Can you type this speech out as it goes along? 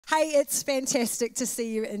Hey, it's fantastic to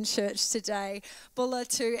see you in church today. Bulla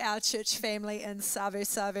to our church family in Savu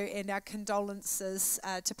Savu, and our condolences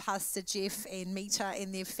to Pastor Jeff and Mita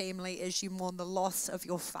and their family as you mourn the loss of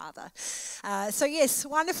your father. So yes,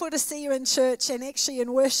 wonderful to see you in church and actually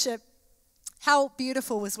in worship. How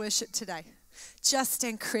beautiful was worship today? Just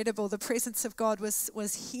incredible. The presence of God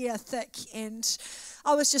was here thick, and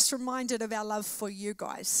I was just reminded of our love for you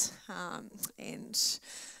guys. And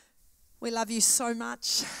we love you so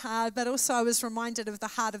much, but also I was reminded of the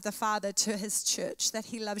heart of the Father to his church, that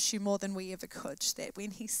he loves you more than we ever could, that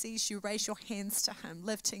when he sees you raise your hands to him,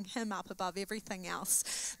 lifting him up above everything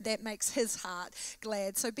else, that makes his heart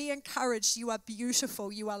glad. So be encouraged. You are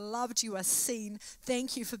beautiful. You are loved. You are seen.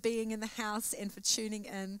 Thank you for being in the house and for tuning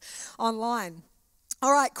in online.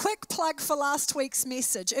 All right, quick plug for last week's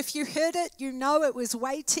message. If you heard it, you know it was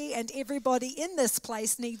weighty and everybody in this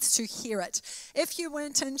place needs to hear it. If you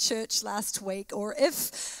weren't in church last week, or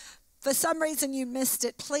if for some reason you missed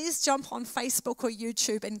it, please jump on Facebook or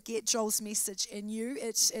YouTube and get Joel's message in you.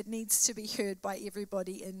 It needs to be heard by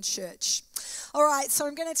everybody in church. All right, so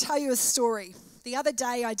I'm going to tell you a story. The other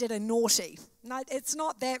day I did a naughty. No, it's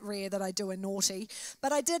not that rare that I do a naughty,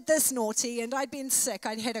 but I did this naughty, and I'd been sick.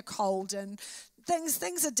 I'd had a cold, and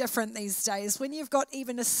Things are different these days. When you've got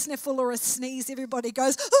even a sniffle or a sneeze, everybody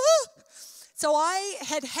goes, ah! So I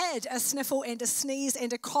had a sniffle and a sneeze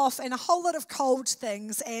and a cough and a whole lot of cold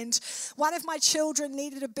things. And one of my children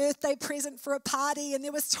needed a birthday present for a party, and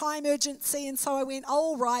there was time urgency. And so I went,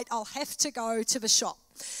 all right, I'll have to go to the shop.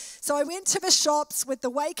 So I went to the shops with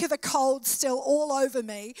the wake of a cold still all over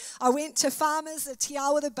me. I went to Farmers at Te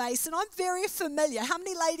Awa the Base, and I'm very familiar. How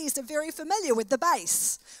many ladies are very familiar with the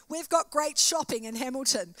base? We've got great shopping in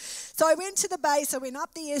Hamilton. So I went to the base, I went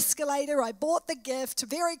up the escalator, I bought the gift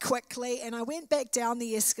very quickly, and I went back down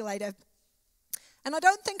the escalator. And I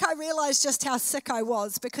don't think I realized just how sick I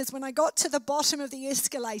was, because when I got to the bottom of the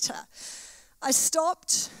escalator, I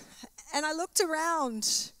stopped and I looked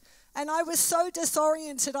around. And I was so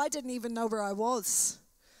disoriented, I didn't even know where I was.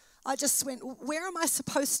 I just went, where am I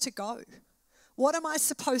supposed to go? What am I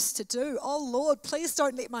supposed to do? Oh, Lord, please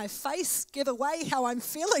don't let my face give away how I'm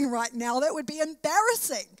feeling right now. That would be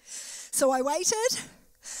embarrassing. So I waited,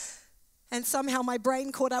 and somehow my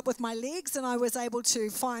brain caught up with my legs, and I was able to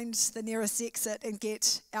find the nearest exit and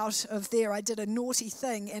get out of there. I did a naughty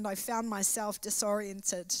thing, and I found myself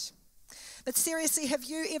disoriented. But seriously, have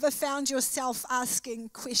you ever found yourself asking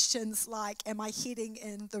questions like, am I heading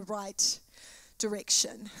in the right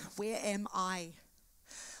direction? Where am I?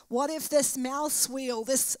 What if this mouse wheel,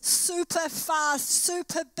 this super fast,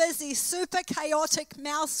 super busy, super chaotic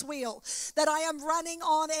mouse wheel that I am running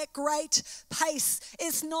on at great pace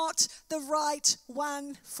is not the right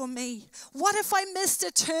one for me? What if I missed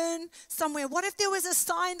a turn somewhere? What if there was a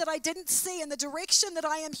sign that I didn't see and the direction that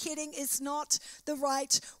I am heading is not the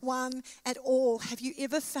right one at all? Have you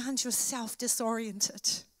ever found yourself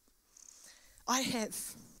disoriented? I have.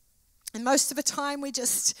 And most of the time we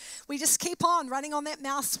just keep on running on that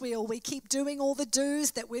mouse wheel. We keep doing all the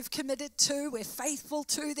do's that we've committed to. We're faithful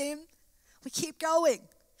to them. We keep going.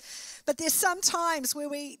 But there's some times where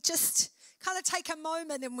we just kind of take a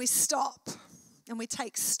moment and we stop and we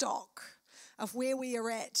take stock of where we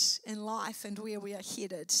are at in life and where we are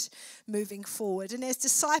headed moving forward. And as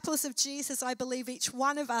disciples of Jesus, I believe each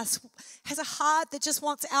one of us has a heart that just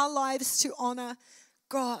wants our lives to honor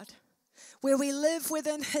God, where we live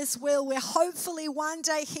within his will, where hopefully one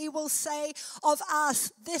day he will say of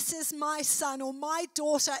us, this is my son or my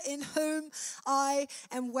daughter in whom I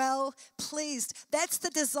am well pleased. That's the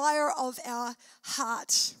desire of our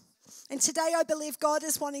heart. And today I believe God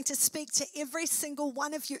is wanting to speak to every single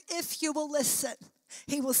one of you. If you will listen,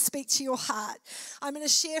 he will speak to your heart. I'm going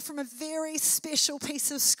to share from a very special piece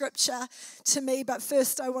of scripture to me, but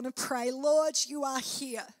first I want to pray. Lord, you are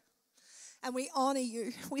here. And we honor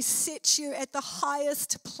you. We set you at the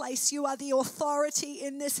highest place. You are the authority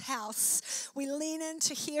in this house. We lean in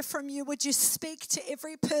to hear from you. Would you speak to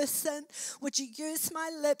every person? Would you use my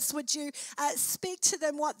lips? Would you speak to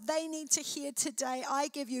them what they need to hear today? I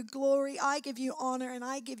give you glory, I give you honor, and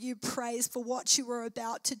I give you praise for what you are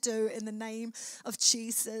about to do in the name of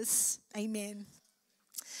Jesus. Amen.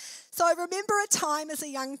 So I remember a time as a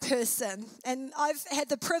young person, and I've had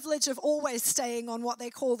the privilege of always staying on what they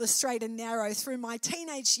call the straight and narrow. Through my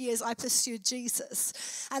teenage years, I pursued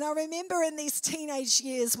Jesus. And I remember in these teenage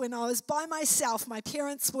years when I was by myself, my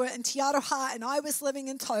parents were in Te Aroha and I was living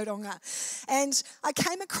in Tauranga. And I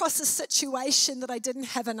came across a situation that I didn't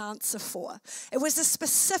have an answer for. It was a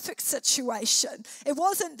specific situation. It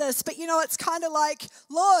wasn't this, but it's kind of like,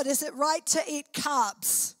 Lord, is it right to eat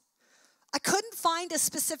carbs? I couldn't find a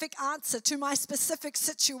specific answer to my specific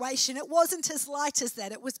situation. It wasn't as light as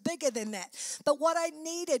that. It was bigger than that. But what I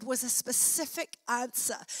needed was a specific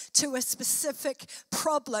answer to a specific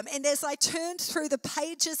problem. And as I turned through the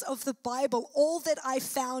pages of the Bible, all that I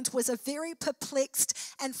found was a very perplexed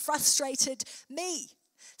and frustrated me.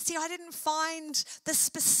 See, I didn't find the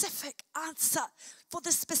specific answer for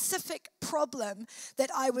the specific problem that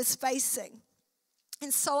I was facing.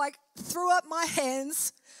 And so I threw up my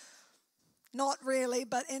hands. Not really,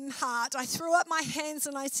 but in heart. I threw up my hands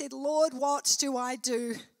and I said, Lord, what do I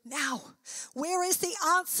do now? Where is the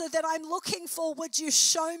answer that I'm looking for? Would you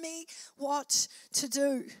show me what to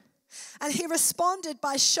do? And he responded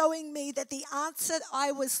by showing me that the answer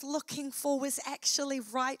I was looking for was actually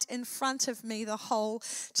right in front of me the whole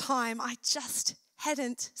time. I just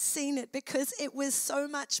hadn't seen it because it was so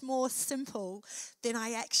much more simple than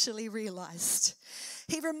I actually realized.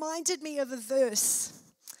 He reminded me of a verse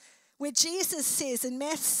where Jesus says in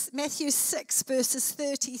Matthew 6, verse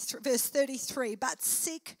 33, but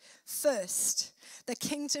seek first the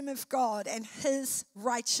kingdom of God and his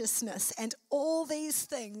righteousness, and all these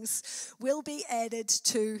things will be added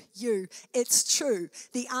to you. It's true.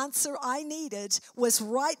 The answer I needed was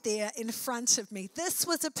right there in front of me. This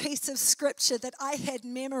was a piece of scripture that I had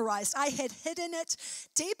memorized. I had hidden it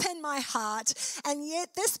deep in my heart, and yet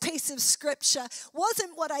this piece of scripture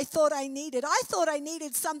wasn't what I thought I needed. I thought I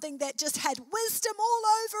needed something that just had wisdom all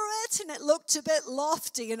over it, and it looked a bit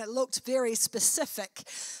lofty, and it looked very specific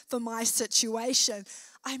for my situation.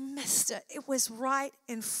 I missed it. It was right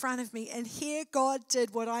in front of me. And here God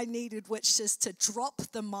did what I needed, which is to drop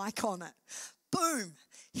the mic on it. Boom.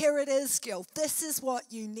 Here it is, Gil. This is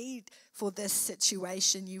what you need for this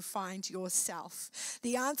situation you find yourself.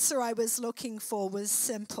 The answer I was looking for was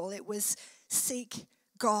simple. It was seek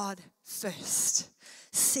God first.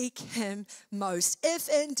 Seek him most. If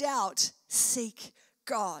in doubt, seek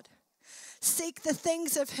God. Seek the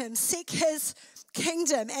things of him. Seek his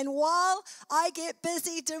kingdom. And while I get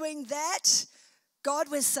busy doing that,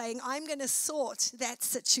 God was saying, I'm going to sort that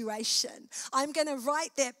situation. I'm going to right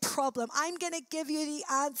that problem. I'm going to give you the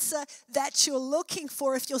answer that you're looking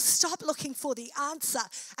for if you'll stop looking for the answer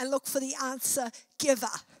and look for the answer giver.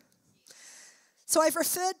 So I've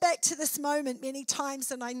referred back to this moment many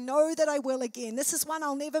times, and I know that I will again. This is one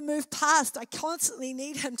I'll never move past. I constantly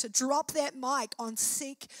need him to drop that mic on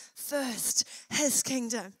seek first his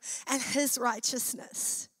kingdom and his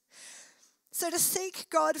righteousness. So to seek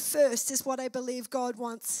God first is what I believe God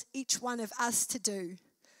wants each one of us to do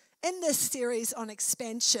in this series on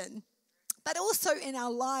expansion, but also in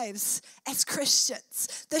our lives as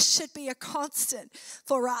Christians. This should be a constant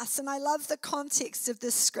for us. And I love the context of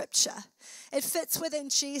this scripture. It fits within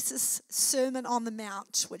Jesus' Sermon on the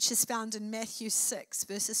Mount, which is found in Matthew 6,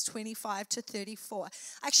 verses 25 to 34.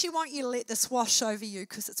 I actually want you to let this wash over you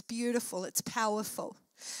because it's beautiful, it's powerful.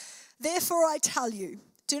 Therefore I tell you,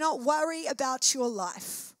 do not worry about your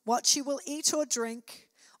life, what you will eat or drink,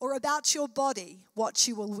 or about your body, what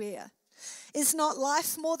you will wear. Is not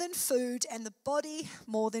life more than food, and the body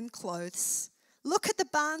more than clothes? Look at the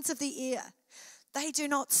barns of the air. They do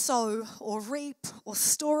not sow or reap or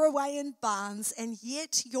store away in barns, and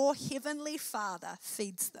yet your heavenly Father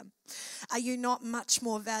feeds them. Are you not much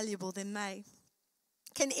more valuable than they?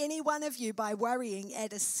 Can any one of you, by worrying,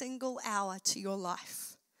 add a single hour to your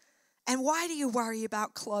life? And why do you worry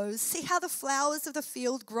about clothes? See how the flowers of the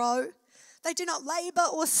field grow? They do not labor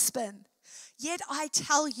or spin. Yet I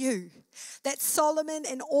tell you that Solomon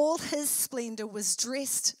in all his splendor was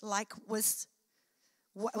dressed like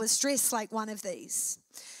one of these.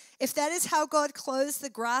 If that is how God clothes the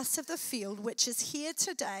grass of the field, which is here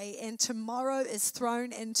today and tomorrow is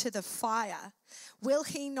thrown into the fire, will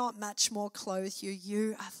he not much more clothe you,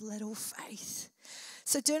 you of little faith?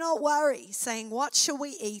 So do not worry, saying, what shall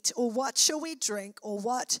we eat, or what shall we drink, or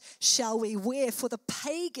what shall we wear? For the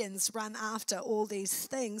pagans run after all these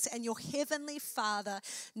things, and your heavenly Father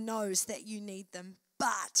knows that you need them.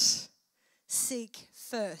 But seek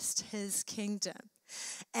first his kingdom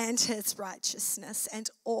and his righteousness, and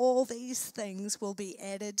all these things will be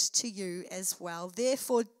added to you as well.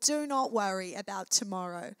 Therefore, do not worry about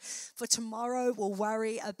tomorrow, for tomorrow will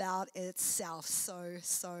worry about itself. So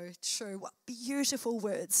true. What beautiful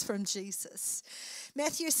words from Jesus.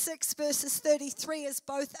 Matthew 6, verses 33 is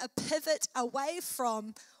both a pivot away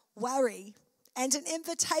from worry and an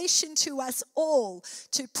invitation to us all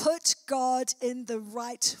to put God in the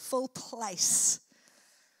rightful place.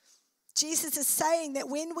 Jesus is saying that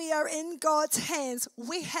when we are in God's hands,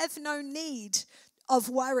 we have no need of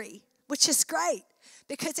worry, which is great.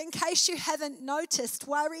 Because in case you haven't noticed,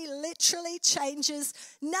 worry literally changes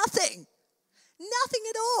nothing. Nothing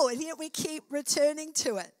at all, and yet we keep returning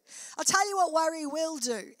to it. I'll tell you what worry will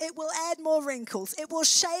do. It will add more wrinkles. It will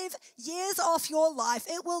shave years off your life.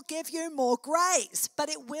 It will give you more grace, but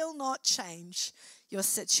it will not change your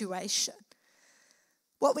situation.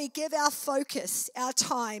 What we give our focus, our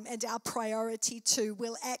time, and our priority to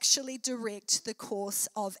will actually direct the course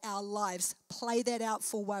of our lives. Play that out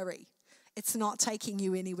for worry. It's not taking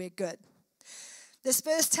you anywhere good. This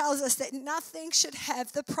verse tells us that nothing should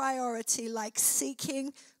have the priority like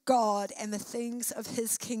seeking God and the things of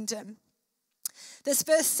his kingdom. This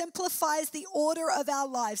verse simplifies the order of our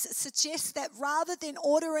lives. It suggests that rather than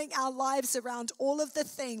ordering our lives around all of the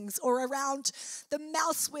things or around the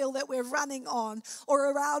mouse wheel that we're running on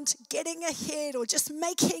or around getting ahead or just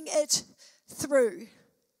making it through,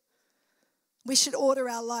 we should order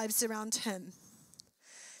our lives around him.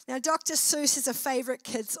 Now, Dr. Seuss is a favorite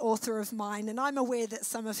kids author of mine, and I'm aware that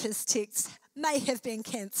some of his texts may have been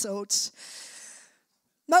cancelled.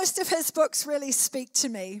 Most of his books really speak to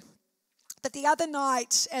me. But the other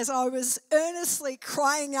night, as I was earnestly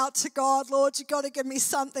crying out to God, Lord, you've got to give me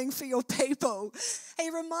something for your people, he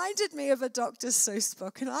reminded me of a Dr. Seuss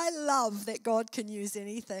book, and I love that God can use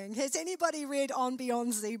anything. Has anybody read On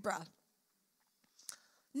Beyond Zebra?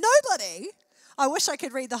 Nobody? I wish I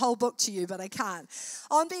could read the whole book to you, but I can't.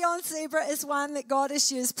 On Beyond Zebra is one that God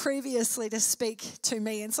has used previously to speak to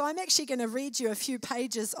me. And so I'm actually going to read you a few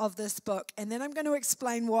pages of this book, and then I'm going to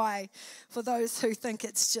explain why for those who think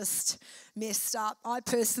it's just messed up. I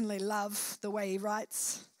personally love the way he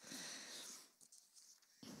writes.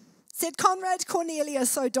 Said Conrad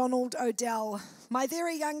Cornelius O'Donnell Odell, my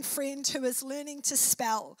very young friend who is learning to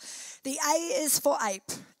spell. The A is for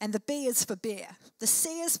ape, and the B is for bear. The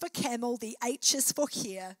C is for camel, the H is for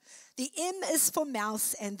hare. The M is for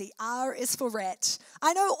mouse, and the R is for rat.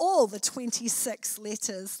 I know all the 26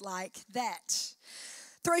 letters like that.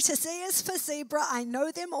 Through to Z is for zebra, I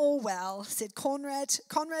know them all well, said Conrad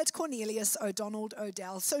Cornelius O'Donnell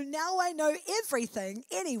Odell. So now I know everything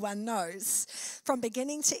anyone knows, from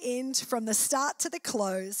beginning to end, from the start to the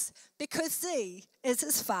close, because Z is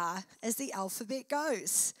as far as the alphabet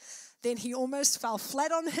goes. Then he almost fell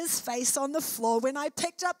flat on his face on the floor when I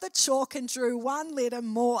picked up the chalk and drew one letter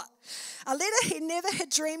more. A letter he never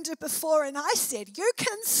had dreamed of before, and I said, you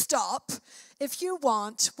can stop if you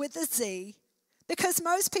want with a Z, because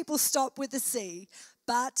most people stop with a Z,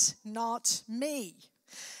 but not me.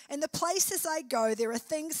 In the places I go, there are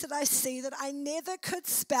things that I see that I never could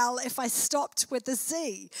spell if I stopped with a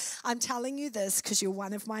Z. I'm telling you this because you're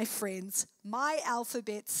one of my friends. My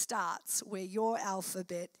alphabet starts where your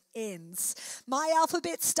alphabet ends. My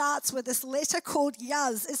alphabet starts with this letter called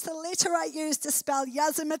Yuz. It's the letter I use to spell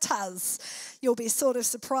Yazimataz. You'll be sort of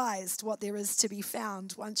surprised what there is to be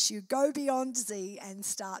found once you go beyond Z and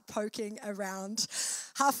start poking around.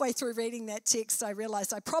 Halfway through reading that text, I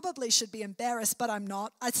realized I probably should be embarrassed, but I'm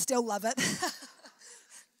not. I still love it.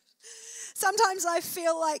 Sometimes I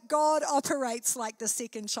feel like God operates like the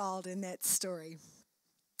second child in that story.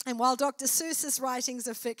 And while Dr. Seuss's writings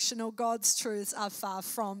are fictional, God's truths are far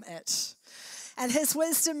from it. And his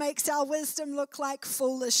wisdom makes our wisdom look like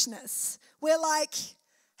foolishness. We're like,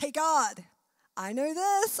 hey, God, I know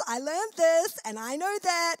this, I learned this, and I know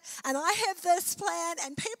that, and I have this plan,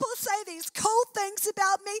 and people say these cool things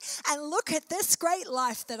about me, and look at this great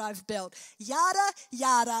life that I've built. Yada,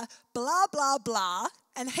 yada, blah, blah, blah.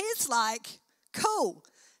 And he's like, cool,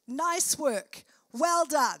 nice work, well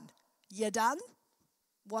done. You done?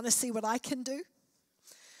 Want to see what I can do?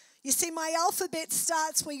 You see, my alphabet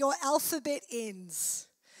starts where your alphabet ends.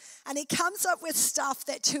 And he comes up with stuff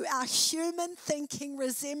that to our human thinking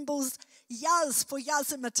resembles Yuz for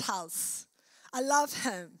Yazimataz. I love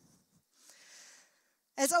him.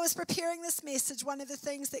 As I was preparing this message, one of the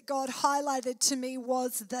things that God highlighted to me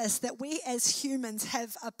was this, that we as humans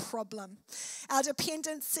have a problem. Our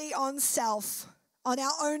dependency on self, on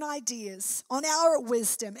our own ideas, on our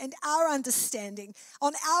wisdom and our understanding,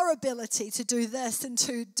 on our ability to do this and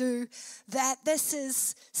to do that. This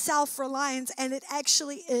is self-reliance, and it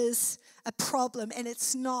actually is a problem, and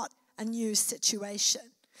it's not a new situation.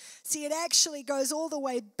 See, it actually goes all the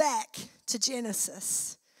way back to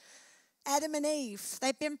Genesis. Adam and Eve,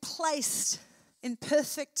 they've been placed in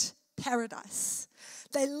perfect paradise.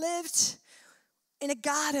 They lived in a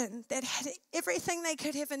garden that had everything they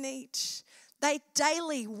could ever need. They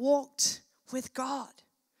daily walked with God.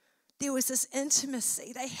 There was this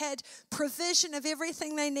intimacy. They had provision of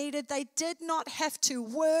everything they needed. They did not have to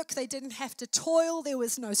work. They didn't have to toil. There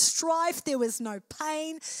was no strife. There was no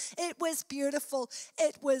pain. It was beautiful.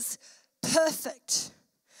 It was perfect.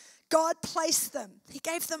 God placed them. He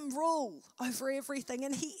gave them rule over everything,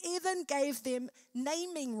 and he even gave them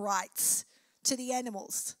naming rights to the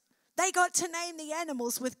animals. They got to name the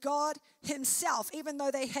animals with God himself, even though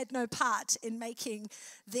they had no part in making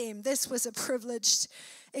them. This was a privileged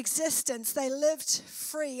existence. They lived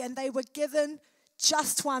free and they were given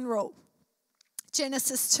just one rule.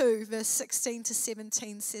 Genesis 2, verse 16 to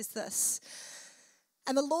 17 says this.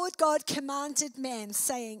 And the Lord God commanded man,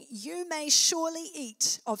 saying, you may surely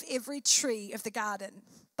eat of every tree of the garden,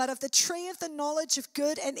 but of the tree of the knowledge of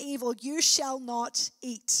good and evil you shall not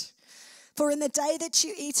eat. For in the day that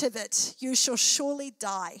you eat of it, you shall surely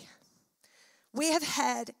die. We have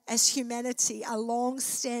had, as humanity, a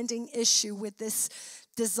long-standing issue with this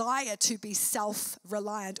desire to be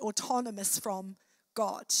self-reliant, autonomous from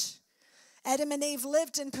God. Adam and Eve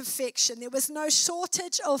lived in perfection. There was no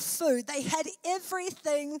shortage of food. They had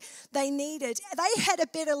everything they needed. They had a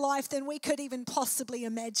better life than we could even possibly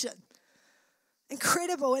imagine.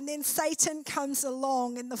 Incredible. And then Satan comes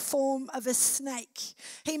along in the form of a snake.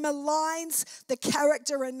 He maligns the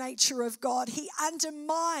character and nature of God. He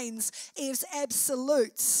undermines Eve's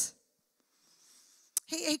absolutes.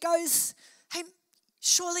 He goes, hey,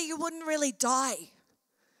 surely you wouldn't really die.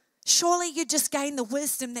 Surely you'd just gain the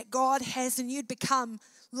wisdom that God has and you'd become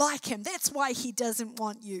like him. That's why he doesn't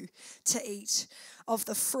want you to eat of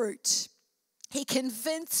the fruit. He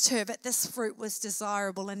convinced her that this fruit was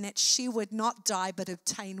desirable and that she would not die but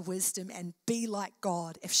obtain wisdom and be like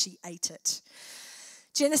God if she ate it.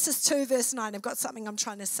 Genesis 2 verse 9, I've got something I'm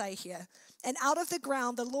trying to say here. And out of the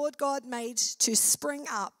ground the Lord God made to spring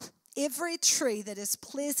up every tree that is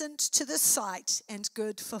pleasant to the sight and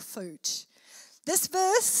good for food. This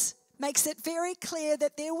verse makes it very clear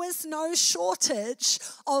that there was no shortage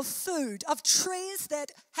of food, of trees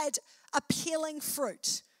that had appealing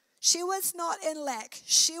fruit. She was not in lack.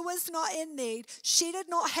 She was not in need. She did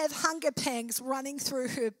not have hunger pangs running through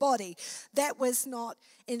her body. That was not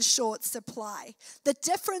in short supply. The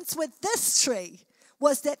difference with this tree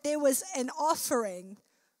was that there was an offering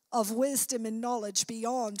of wisdom and knowledge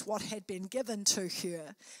beyond what had been given to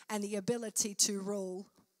her and the ability to rule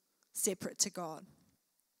separate to God.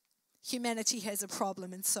 Humanity has a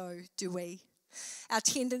problem, and so do we. Our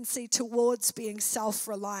tendency towards being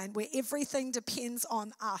self-reliant, where everything depends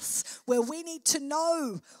on us, where we need to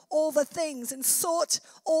know all the things and sort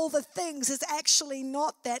all the things, is actually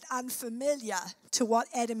not that unfamiliar to what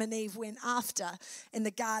Adam and Eve went after in the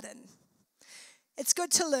garden. It's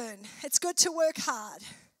good to learn. It's good to work hard.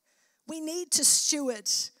 We need to steward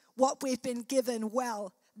what we've been given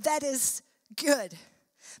well. That is good.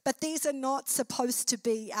 But these are not supposed to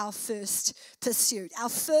be our first pursuit. Our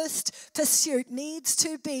first pursuit needs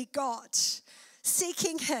to be God.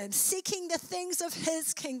 Seeking him, seeking the things of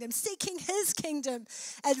his kingdom, seeking his kingdom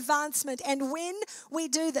advancement. And when we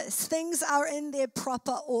do this, things are in their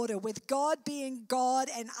proper order, with God being God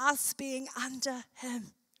and us being under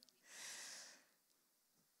him.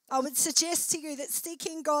 I would suggest to you that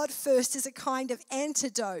seeking God first is a kind of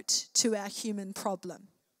antidote to our human problem.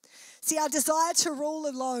 See, our desire to rule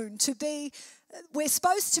alone, we're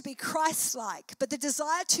supposed to be Christ-like, but the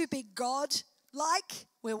desire to be God-like,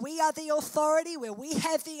 where we are the authority, where we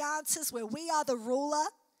have the answers, where we are the ruler,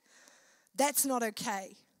 that's not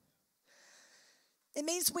okay. It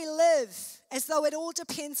means we live as though it all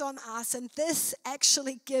depends on us, and this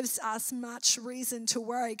actually gives us much reason to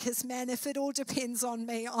worry, because, man, if it all depends on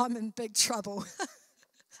me, I'm in big trouble.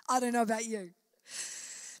 I don't know about you.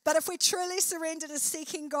 But if we truly surrender to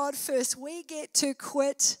seeking God first, we get to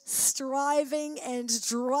quit striving and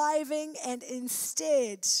driving and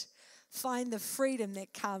instead find the freedom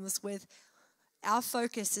that comes with our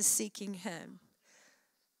focus is seeking him.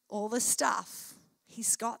 All the stuff,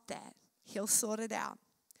 he's got that. He'll sort it out.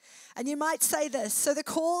 And you might say this, so the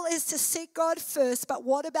call is to seek God first, but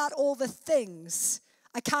what about all the things?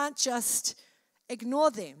 I can't just ignore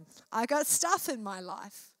them. I got stuff in my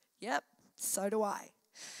life. Yep, so do I.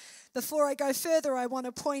 Before I go further, I want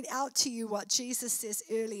to point out to you what Jesus says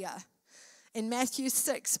earlier. In Matthew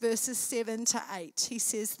 6, verses 7 to 8, he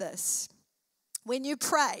says this, when you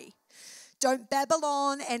pray, don't babble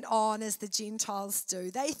on as the Gentiles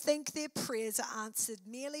do. They think their prayers are answered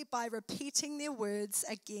merely by repeating their words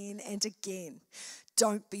again and again.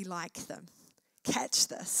 Don't be like them. Catch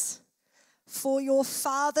this. For your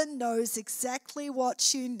Father knows exactly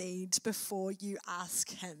what you need before you ask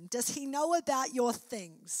him. Does he know about your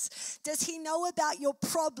things? Does he know about your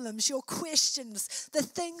problems, your questions, the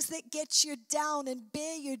things that get you down and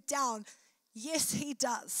bear you down? Yes, he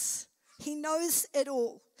does. He knows it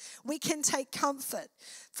all. We can take comfort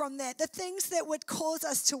from that. The things that would cause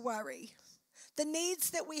us to worry, the needs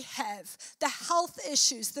that we have, the health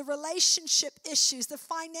issues, the relationship issues, the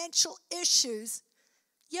financial issues,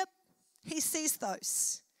 yep. He sees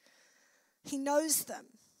those. He knows them.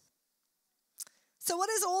 So what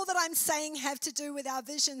does all that I'm saying have to do with our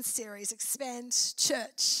vision series, Expand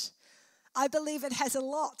Church? I believe it has a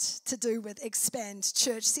lot to do with Expand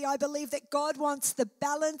Church. See, I believe that God wants the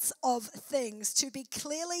balance of things to be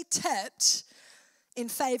clearly tipped in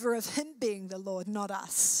favor of Him being the Lord, not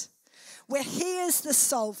us. Where He is the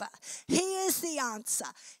solver, He is the answer,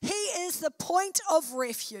 He is the point of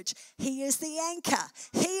refuge, He is the anchor,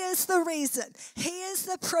 He is the reason, He is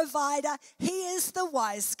the provider, He is the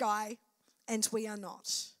wise guy, and we are not.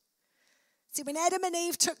 See, when Adam and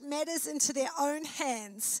Eve took matters into their own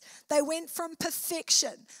hands, they went from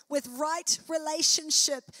perfection with right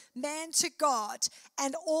relationship, man to God,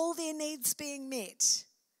 and all their needs being met,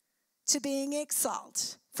 to being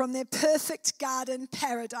exiled from their perfect garden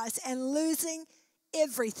paradise and losing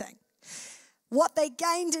everything. What they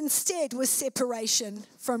gained instead was separation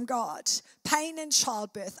from God, pain and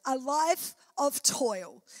childbirth, a life of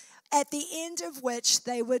toil, at the end of which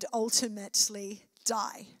they would ultimately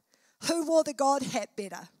die. Who wore the God hat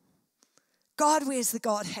better? God wears the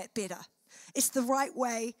God hat better. It's the right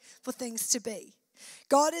way for things to be.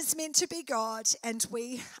 God is meant to be God, and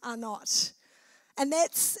we are not. And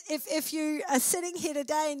that's, if you are sitting here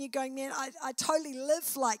today and you're going, man, I totally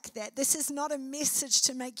live like that. This is not a message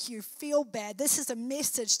to make you feel bad. This is a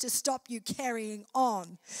message to stop you carrying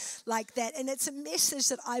on like that. And it's a message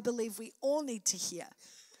that I believe we all need to hear.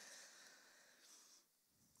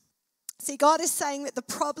 See, God is saying that the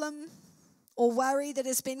problem or worry that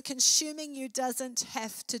has been consuming you doesn't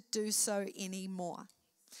have to do so anymore.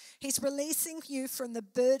 He's releasing you from the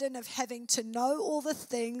burden of having to know all the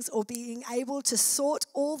things or being able to sort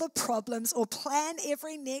all the problems or plan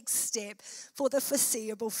every next step for the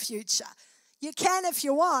foreseeable future. You can if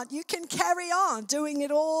you want. You can carry on doing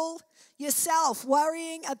it all yourself,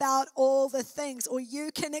 worrying about all the things, or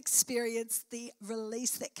you can experience the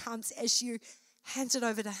release that comes as you hand it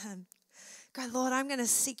over to Him. Go, Lord, I'm going to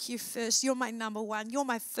seek you first. You're my number one. You're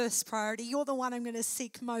my first priority. You're the one I'm going to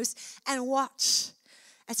seek most. And watch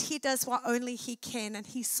as He does what only He can. And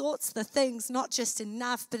He sorts the things, not just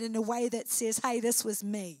enough, but in a way that says, hey, this was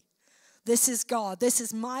me. This is God. This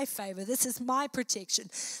is my favor. This is my protection.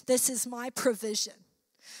 This is my provision.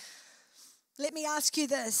 Let me ask you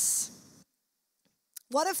this.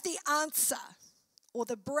 What if the answer or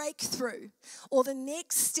the breakthrough or the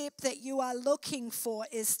next step that you are looking for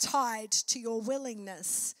is tied to your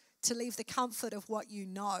willingness to leave the comfort of what you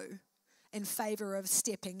know in favor of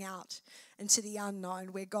stepping out into the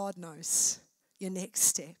unknown where God knows your next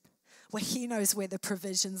step, where He knows where the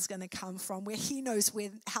provision's going to come from, where He knows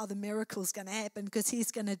how the miracle's going to happen because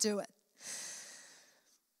He's going to do it.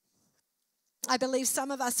 I believe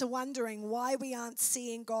some of us are wondering why we aren't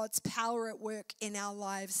seeing God's power at work in our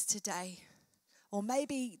lives today. Or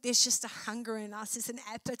maybe there's just a hunger in us, there's an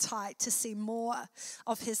appetite to see more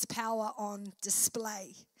of His power on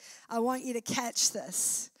display. I want you to catch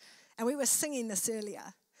this. And we were singing this earlier.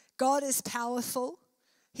 God is powerful.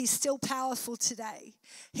 He's still powerful today.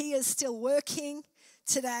 He is still working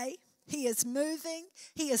today. He is moving.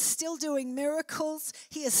 He is still doing miracles.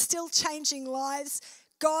 He is still changing lives.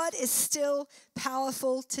 God is still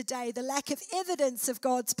powerful today. The lack of evidence of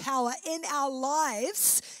God's power in our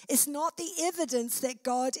lives is not the evidence that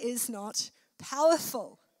God is not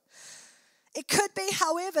powerful. It could be,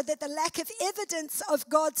 however, that the lack of evidence of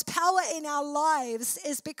God's power in our lives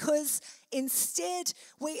is because instead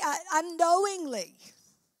we are unknowingly,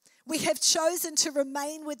 we have chosen to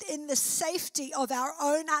remain within the safety of our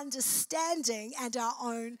own understanding and our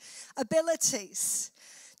own abilities.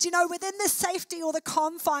 Do you know, within the safety or the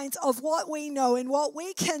confines of what we know and what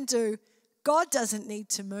we can do, God doesn't need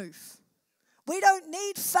to move. We don't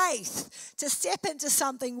need faith to step into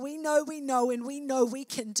something we know and we know we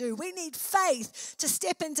can do. We need faith to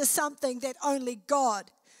step into something that only God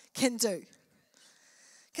can do.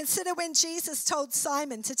 Consider when Jesus told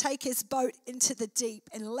Simon to take his boat into the deep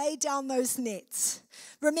and lay down those nets.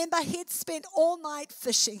 Remember, he'd spent all night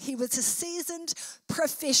fishing. He was a seasoned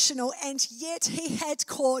professional, and yet he had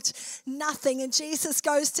caught nothing. And Jesus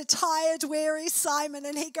goes to tired, weary Simon,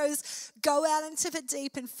 and he goes, go out into the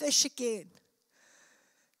deep and fish again.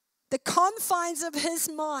 The confines of his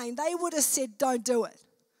mind, they would have said, don't do it.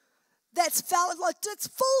 That's valid. Like, it's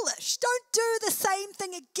foolish. Don't do the same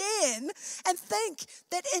thing again and think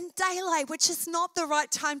that in daylight, which is not the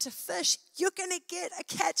right time to fish, you're going to get a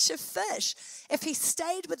catch of fish. If he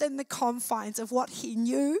stayed within the confines of what he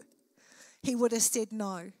knew, he would have said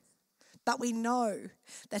no. But we know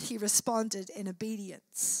that he responded in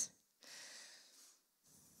obedience.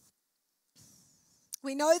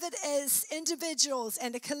 We know that as individuals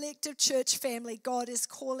and a collective church family, God is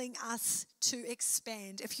calling us to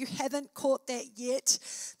expand. If you haven't caught that yet,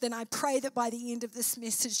 then I pray that by the end of this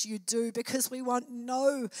message you do, because we want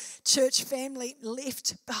no church family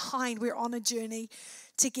left behind. We're on a journey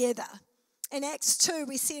together. In Acts 2,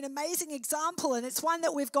 we see an amazing example, and it's one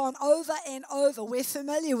that we've gone over and over. We're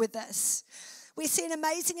familiar with this. We see an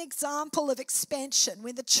amazing example of expansion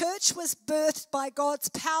when the church was birthed by God's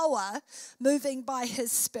power, moving by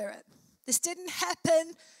His Spirit. This didn't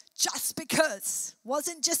happen just because. It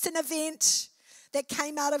wasn't just an event that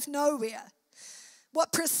came out of nowhere.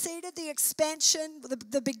 What preceded the expansion,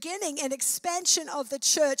 the beginning and expansion of the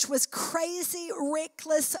church was crazy,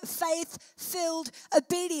 reckless, faith-filled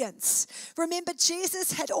obedience. Remember,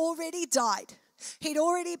 Jesus had already died. He'd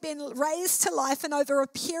already been raised to life, and over a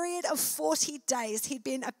period of 40 days, he'd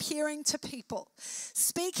been appearing to people,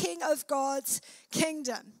 speaking of God's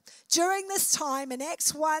kingdom. During this time, in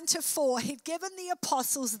Acts 1-4, he'd given the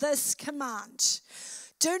apostles this command: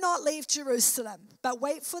 do not leave Jerusalem, but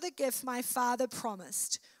wait for the gift my Father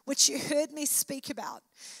promised, which you heard me speak about.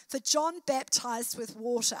 For John baptized with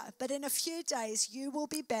water, but in a few days you will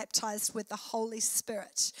be baptized with the Holy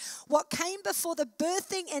Spirit. What came before the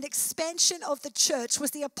birthing and expansion of the church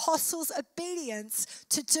was the apostles' obedience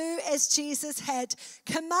to do as Jesus had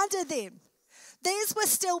commanded them. These were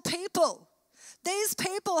still people. These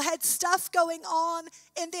people had stuff going on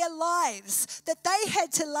in their lives that they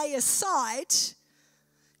had to lay aside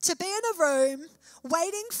to be in a room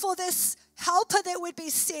waiting for this helper that would be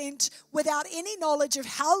sent without any knowledge of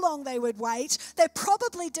how long they would wait. They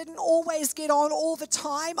probably didn't always get on all the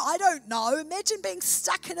time. I don't know. Imagine being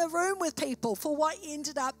stuck in a room with people for what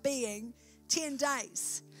ended up being 10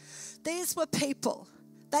 days. These were people.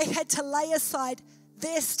 They had to lay aside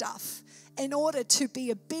their stuff in order to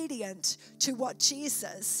be obedient to what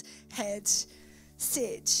Jesus had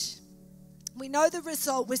said. We know the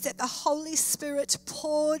result was that the Holy Spirit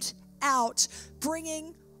poured out,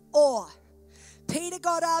 bringing awe. Peter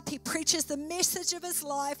got up, he preaches the message of his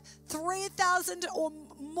life. 3,000 or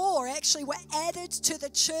more actually were added to the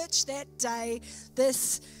church that day.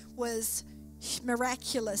 This was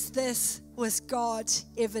miraculous. This was God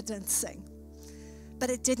evidencing. But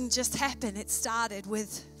it didn't just happen. It started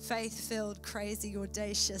with faith-filled, crazy,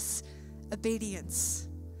 audacious obedience.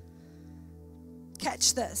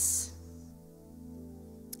 Catch this.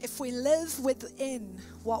 If we live within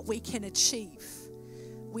what we can achieve,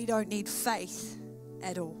 we don't need faith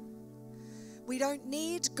at all. We don't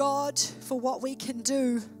need God for what we can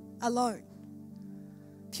do alone.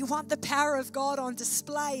 If you want the power of God on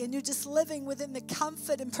display and you're just living within the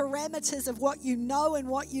comfort and parameters of what you know and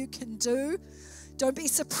what you can do, don't be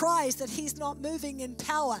surprised that He's not moving in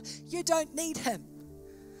power. You don't need Him.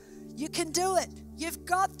 You can do it. You've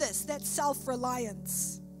got this. That's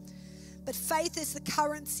self-reliance. But faith is the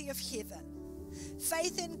currency of heaven.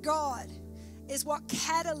 Faith in God is what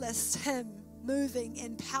catalysts Him moving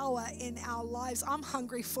in power in our lives. I'm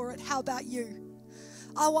hungry for it. How about you?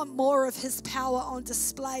 I want more of His power on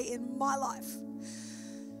display in my life.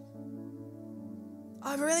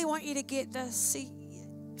 I really want you to get this. See,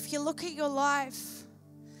 if you look at your life,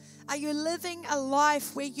 are you living a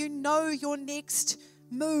life where you know your next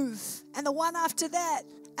move and the one after that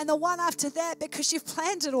and the one after that because you've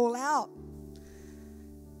planned it all out?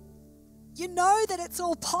 You know that it's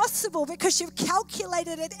all possible because you've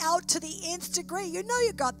calculated it out to the nth degree. You know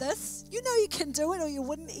you got this. You know you can do it, or you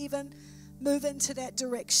wouldn't even move into that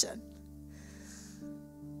direction.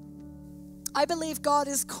 I believe God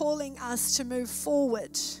is calling us to move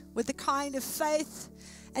forward with the kind of faith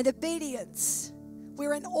and obedience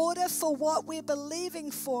where, in order for what we're believing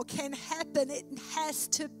for can happen, it has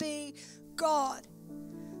to be God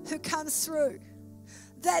who comes through.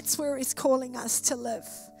 That's where He's calling us to live.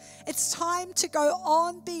 It's time to go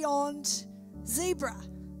on beyond zebra.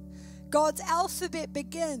 God's alphabet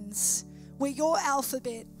begins where your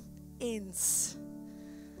alphabet ends.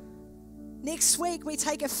 Next week, we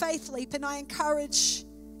take a faith leap, and I encourage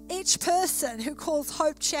each person who calls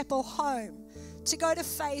Hope Chapel home to go to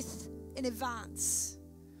faith in advance,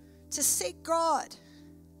 to seek God.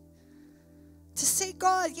 To seek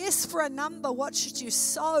God, yes, for a number. What should you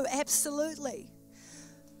sow? Absolutely.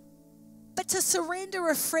 But to surrender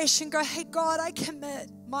afresh and go, hey, God, I commit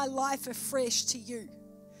my life afresh to you.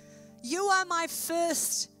 You are my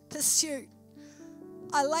first pursuit.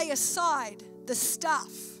 I lay aside the stuff.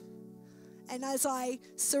 And as I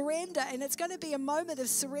surrender, and it's going to be a moment of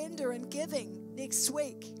surrender and giving next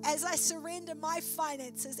week, as I surrender my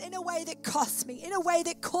finances in a way that costs me, in a way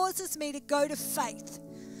that causes me to go to faith,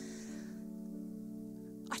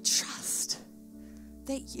 I trust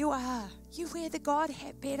that you are You wear the God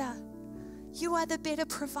hat better. You are the better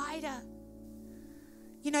provider.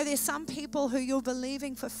 You know, there's some people who you're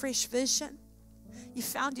believing for fresh vision. You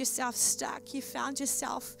found yourself stuck. You found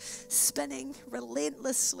yourself spinning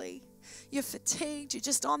relentlessly. You're fatigued. You're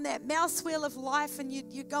just on that mouse wheel of life, and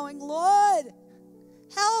you're going, Lord,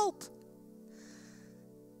 help.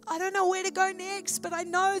 I don't know where to go next, but I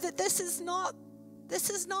know that this is not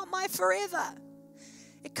my forever.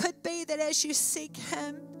 It could be that as you seek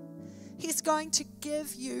Him, He's going to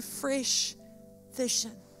give you fresh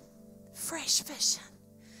vision. Fresh vision.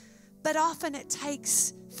 But often it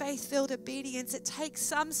takes faith-filled obedience. It takes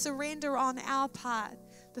some surrender on our part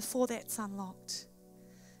before that's unlocked.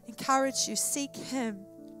 Encourage you, seek Him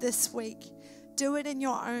this week. Do it in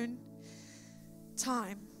your own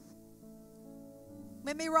time.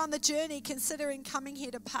 When we were on the journey considering coming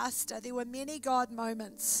here to pastor, there were many God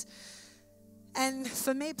moments. And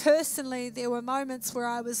for me personally, there were moments where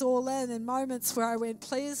I was all in and moments where I went,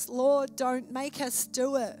 please, Lord, don't make us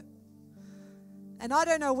do it. And I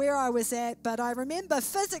don't know where I was at, but I remember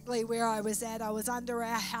physically where I was at. I was under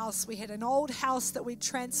our house. We had an old house that we'd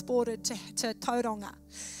transported to Tauranga.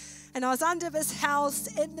 And I was under this house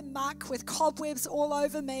in the muck with cobwebs all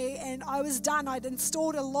over me, and I was done. I'd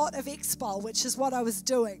installed a lot of Expol, which is what I was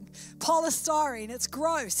doing. Polystyrene, it's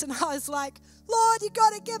gross. And I was like, Lord, you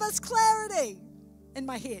got to give us clarity in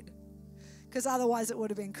my head, because otherwise it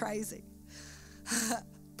would have been crazy.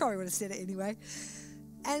 Probably would have said it anyway.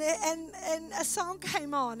 And a song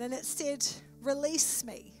came on, and it said, release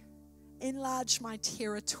me, enlarge my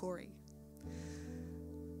territory.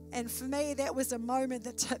 And for me, that was a moment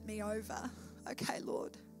that tipped me over. Okay,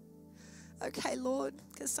 Lord. Okay, Lord.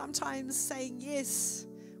 Because sometimes saying yes,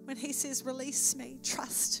 when He says, release me,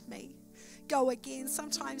 trust me, go again.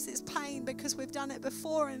 Sometimes there's pain because we've done it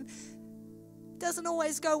before and it doesn't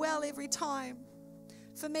always go well every time.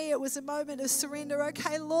 For me, it was a moment of surrender.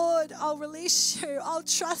 Okay, Lord, I'll release you. I'll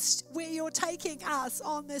trust where you're taking us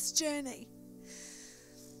on this journey.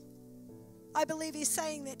 I believe He's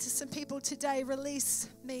saying that to some people today. Release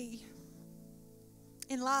me.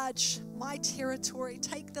 Enlarge my territory.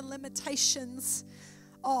 Take the limitations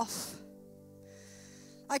off.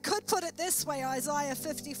 I could put it this way, Isaiah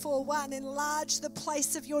 54:1, enlarge the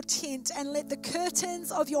place of your tent and let the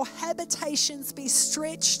curtains of your habitations be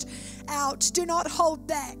stretched out. Do not hold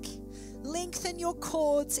back. Lengthen your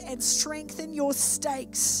cords and strengthen your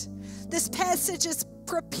stakes. This passage is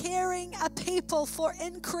preparing a people for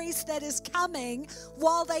increase that is coming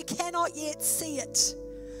while they cannot yet see it.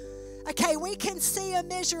 Okay, we can see a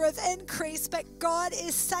measure of increase, but God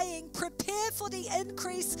is saying prepare for the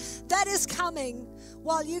increase that is coming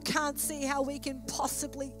while you can't see how we can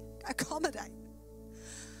possibly accommodate.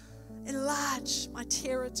 Enlarge my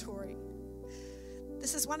territory.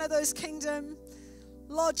 This is one of those kingdom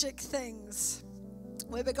logic things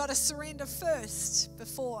where we've got to surrender first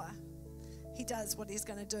before He does what He's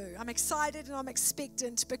going to do. I'm excited and I'm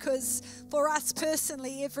expectant because for us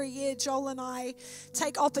personally, every year Joel and I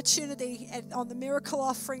take opportunity on the Miracle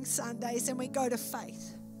Offering Sundays and we go to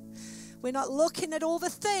faith. We're not looking at all the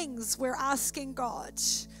things. We're asking God,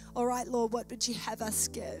 all right, Lord, what would you have us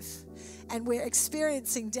give? And we're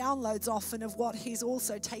experiencing downloads often of what He's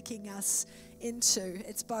also taking us into.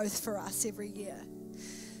 It's both for us every year.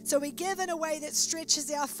 So we give in a way that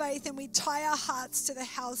stretches our faith and we tie our hearts to the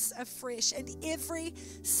house afresh. And every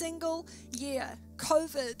single year,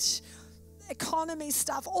 COVID, economy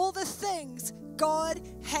stuff, all the things, God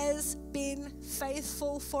has been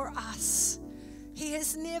faithful for us. He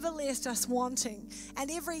has never left us wanting. And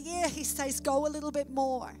every year He says, go a little bit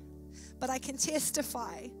more. But I can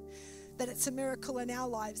testify that it's a miracle in our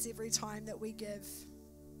lives every time that we give.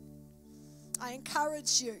 I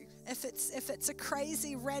encourage you, if it's a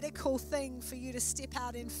crazy, radical thing for you to step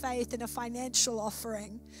out in faith in a financial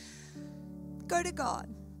offering, go to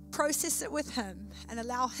God, process it with Him, and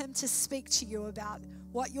allow Him to speak to you about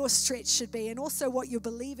what your stretch should be and also what you're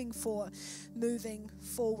believing for moving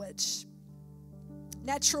forward.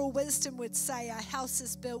 Natural wisdom would say our house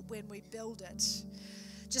is built when we build it.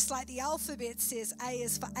 Just like the alphabet says A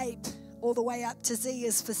is for ape, all the way up to Z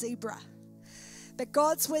is for zebra. But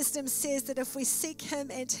God's wisdom says that if we seek Him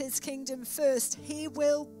and His kingdom first, He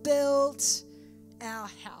will build our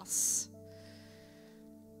house.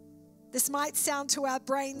 This might sound to our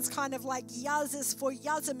brains kind of like Yaz is for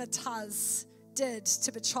Yazamataz did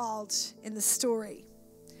to the child in the story.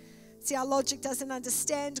 See, our logic doesn't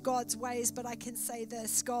understand God's ways, but I can say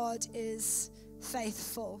this: God is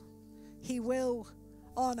faithful. He will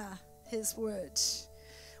honor His word.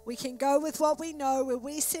 We can go with what we know, where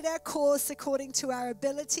we set our course according to our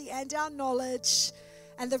ability and our knowledge,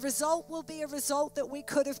 And the result will be a result that we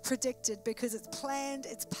could have predicted because it's planned,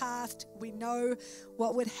 it's pathed, we know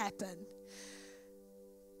what would happen.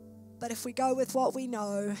 But if we go with what we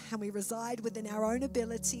know and we reside within our own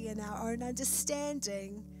ability and our own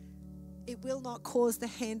understanding, it will not cause the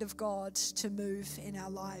hand of God to move in our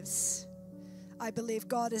lives. I believe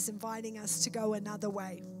God is inviting us to go another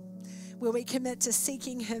way, where we commit to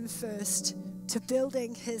seeking Him first, to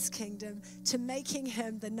building His kingdom, to making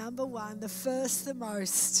Him the number one, the first, the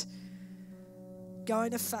most,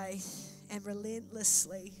 going to faith and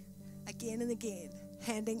relentlessly, again and again,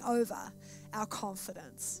 handing over our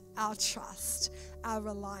confidence, our trust, our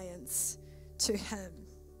reliance to Him.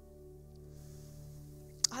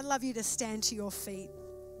 I'd love you to stand to your feet.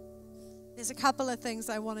 There's a couple of things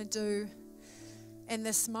I want to do in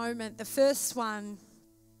this moment. The first one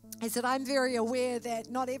is that I'm very aware that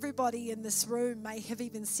not everybody in this room may have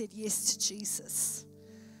even said yes to Jesus.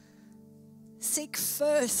 Seek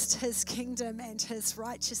first His kingdom and His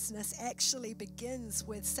righteousness actually begins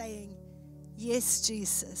with saying, yes,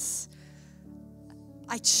 Jesus,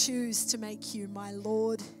 I choose to make you my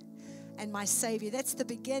Lord and my Savior. That's the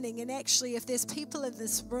beginning. And actually, if there's people in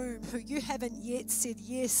this room who you haven't yet said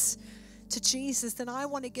yes to Jesus, then I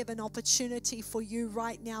want to give an opportunity for you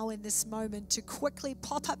right now in this moment to quickly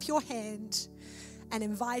pop up your hand and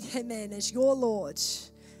invite Him in as your Lord,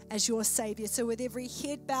 as your Savior. So with every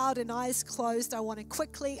head bowed and eyes closed, I want to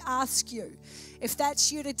quickly ask you, if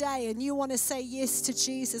that's you today and you want to say yes to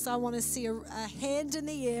Jesus, I want to see a hand in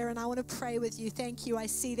the air and I want to pray with you. Thank you. I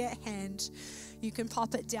see that hand. You can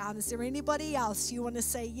pop it down. Is there anybody else you want to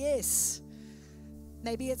say yes?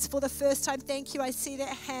 Maybe it's for the first time. Thank you. I see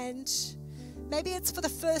that hand. Maybe it's for the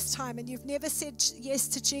first time and you've never said yes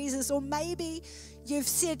to Jesus, or maybe you've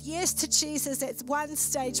said yes to Jesus at one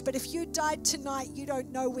stage, but if you died tonight, you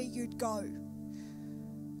don't know where you'd go.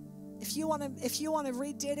 If you want to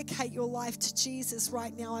rededicate your life to Jesus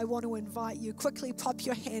right now, I want to invite you. Quickly pop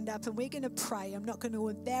your hand up and we're going to pray. I'm not going to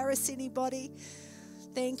embarrass anybody.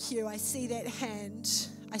 Thank you. I see that hand.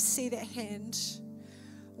 I see that hand.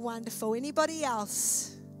 Wonderful. Anybody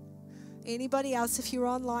else? Anybody else? If you're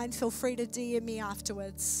online, feel free to DM me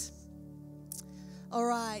afterwards. All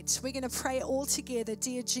right, we're going to pray all together.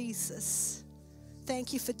 Dear Jesus,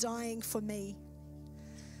 thank you for dying for me.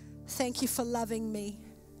 Thank you for loving me.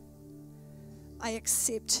 I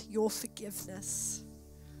accept your forgiveness.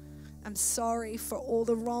 I'm sorry for all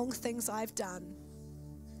the wrong things I've done.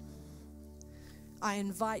 I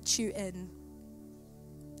invite you in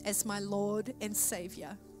as my Lord and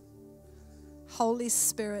Savior. Holy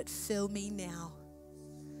Spirit, fill me now.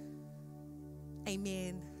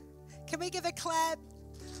 Amen. Can we give a clap?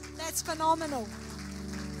 That's phenomenal.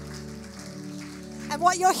 And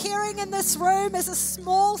what you're hearing in this room is a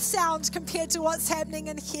small sound compared to what's happening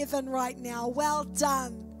in heaven right now. Well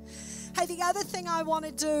done. Hey, the other thing I want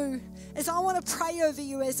to do is I want to pray over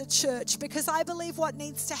you as a church, because I believe what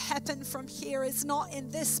needs to happen from here is not in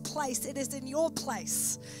this place, it is in your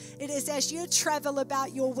place. It is as you travel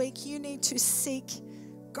about your week, you need to seek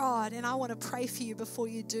God. And I want to pray for you before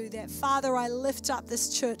you do that. Father, I lift up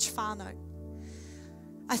this church whānau.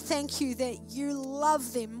 I thank you that you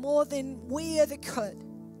love them more than we ever could.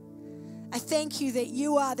 I thank you that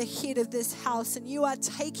you are the head of this house and you are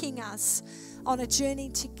taking us on a journey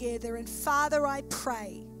together. And Father, I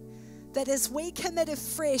pray that as we commit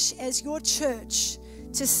afresh as your church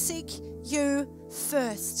to seek you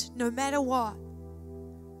first, no matter what,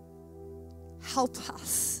 help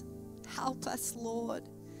us, Lord.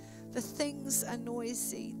 The things are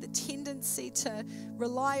noisy, the tendency to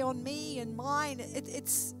rely on me and mine,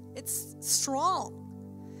 it's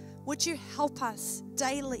strong. Would you help us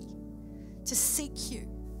daily to seek you,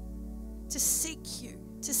 to seek you,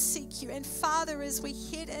 to seek you? And Father, as we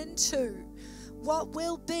head into what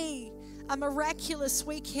will be a miraculous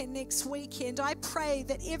weekend next weekend, I pray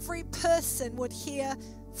that every person would hear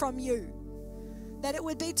from you. That it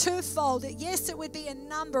would be twofold. That yes, it would be a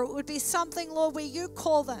number. It would be something, Lord, where you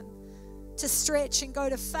call them to stretch and go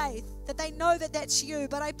to faith. That they know that that's you.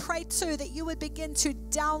 But I pray too that you would begin to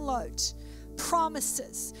download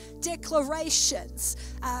promises, declarations,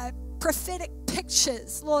 prophetic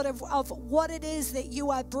pictures, Lord, of what it is that you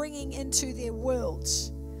are bringing into their world.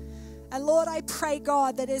 And Lord, I pray,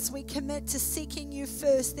 God, that as we commit to seeking you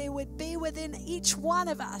first, there would be within each one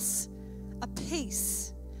of us a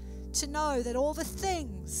peace to know that all the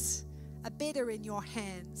things are better in your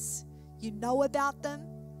hands. You know about them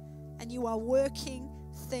and you are working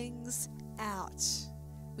things out.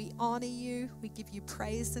 We honor you. We give you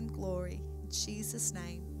praise and glory. In Jesus'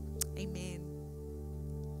 name, amen.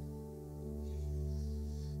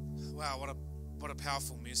 Wow, what a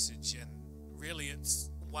powerful message. And really it's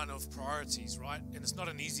one of priorities, right? And it's not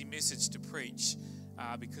an easy message to preach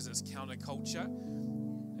because it's counterculture.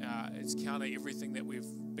 It's counter everything that we've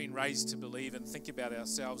been raised to believe and think about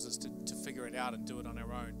ourselves as to figure it out and do it on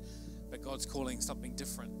our own. But God's calling something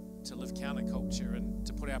different, to live counterculture and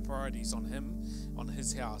to put our priorities on Him, on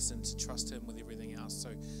His house, and to trust Him with everything else. So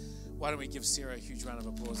why don't we give Sarah a huge round of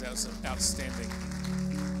applause? That was outstanding.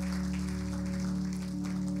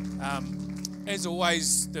 As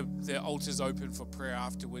always, the altar's open for prayer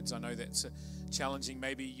afterwards. I know that's challenging.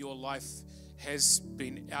 Maybe your life has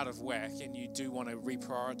been out of whack and you do want to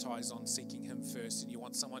reprioritize on seeking Him first, and you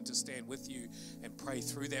want someone to stand with you and pray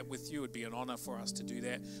through that with you. It would be an honor for us to do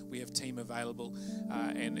that. We have team available.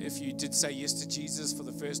 And if you did say yes to Jesus for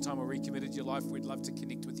the first time or recommitted your life, we'd love to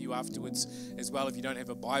connect with you afterwards as well. If you don't have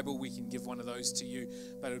a Bible, we can give one of those to you,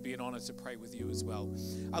 but it would be an honor to pray with you as well.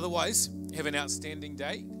 Otherwise, have an outstanding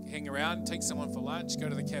day. Hang around, take someone for lunch, go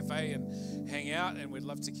to the cafe and hang out, and we'd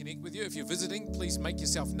love to connect with you. If you're visiting, please make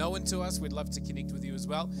yourself known to us. We'd love to connect with you as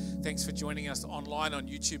well. Thanks for joining us online on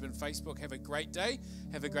YouTube and Facebook. Have a great day.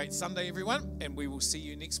 Have a great Sunday, everyone, and we will see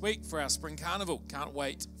you next week for our Spring Carnival. Can't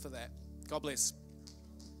wait for that. God bless.